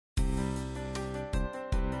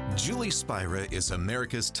Julie Spira is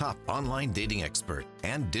America's top online dating expert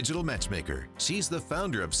and digital matchmaker. She's the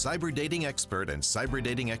founder of Cyber-Dating Expert and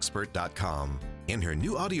cyberdatingexpert.com. In her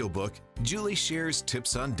new audiobook, Julie shares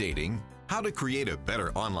tips on dating, how to create a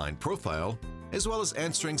better online profile, as well as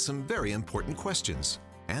answering some very important questions.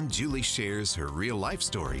 And Julie shares her real-life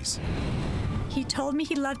stories. He told me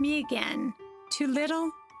he loved me again. Too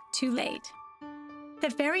little, too late. The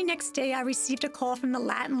very next day, I received a call from the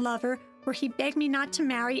Latin lover where he begged me not to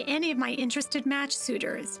marry any of my interested match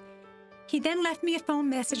suitors. He then left me a phone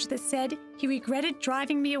message that said he regretted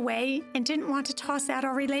driving me away and didn't want to toss out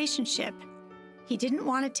our relationship. He didn't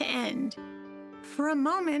want it to end. For a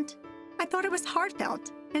moment, I thought it was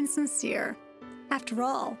heartfelt and sincere. After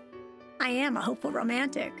all, I am a hopeful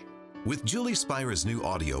romantic. With Julie Spira's new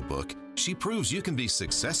audiobook, she proves you can be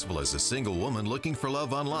successful as a single woman looking for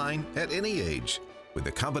love online at any age. With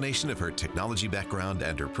the combination of her technology background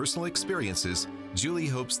and her personal experiences, Julie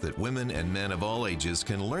hopes that women and men of all ages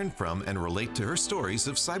can learn from and relate to her stories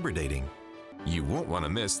of cyber dating. You won't want to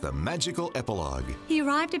miss the magical epilogue. He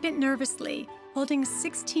arrived a bit nervously, holding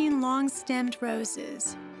 16 long-stemmed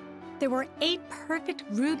roses. There were 8 perfect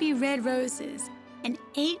ruby red roses and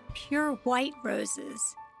 8 pure white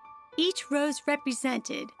roses. Each rose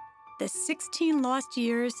represented the 16 lost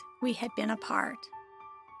years we had been apart.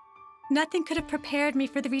 Nothing could have prepared me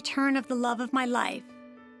for the return of the love of my life.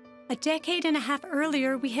 A decade and a half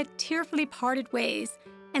earlier, we had tearfully parted ways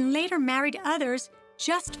and later married others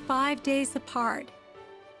just 5 days apart.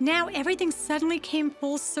 Now everything suddenly came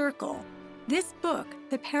full circle. This book,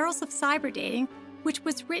 The Perils of Cyber-Dating, which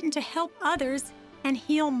was written to help others and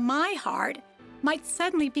heal my heart, might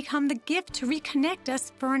suddenly become the gift to reconnect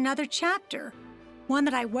us for another chapter, one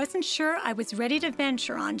that I wasn't sure I was ready to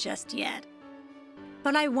venture on just yet.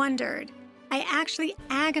 But I wondered. I actually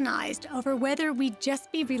agonized over whether we'd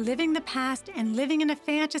just be reliving the past and living in a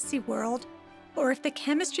fantasy world, or if the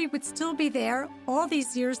chemistry would still be there all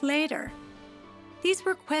these years later. These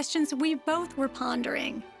were questions we both were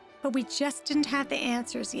pondering, but we just didn't have the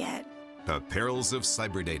answers yet. The Perils of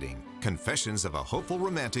Cyber-Dating, Confessions of a Hopeful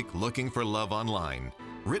Romantic Looking for Love Online.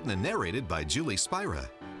 Written and narrated by Julie Spira.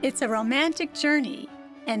 It's a romantic journey,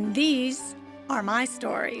 and these are my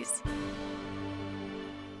stories.